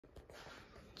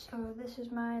So this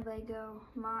is my Lego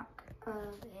mock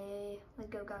of a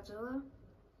Lego Godzilla.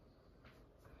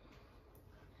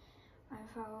 I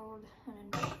followed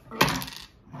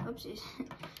oopsies.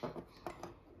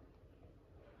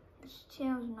 This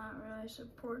tail's not really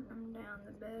supporting him down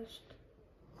the best.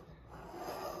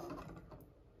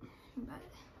 But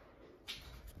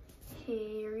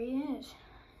here he is.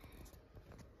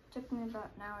 Took me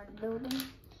about an hour to build him,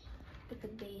 but the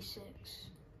basics.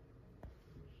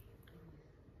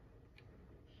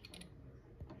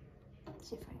 Let's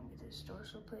see if I can get this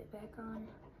dorsal plate back on.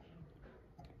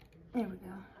 There we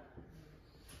go.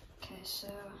 Okay, so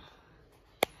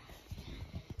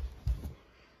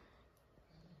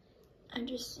I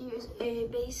just use a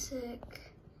basic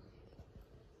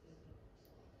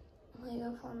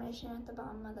Lego formation at the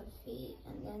bottom of the feet,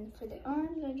 and then for the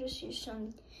arms I just use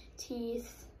some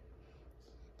teeth,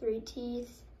 3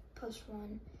 teeth plus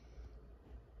 1,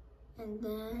 and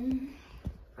then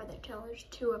for the tail there's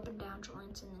 2 up and down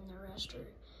joints, and then the rest are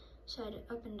side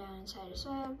up and down and side to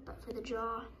side. But for the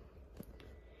jaw,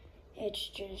 it's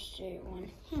just a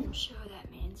 1 hinge, so that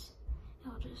means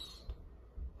it'll just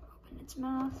open its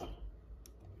mouth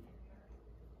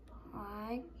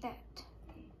like that.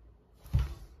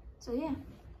 So yeah,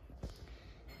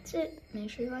 that's it. Make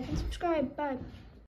sure you like and subscribe. Bye.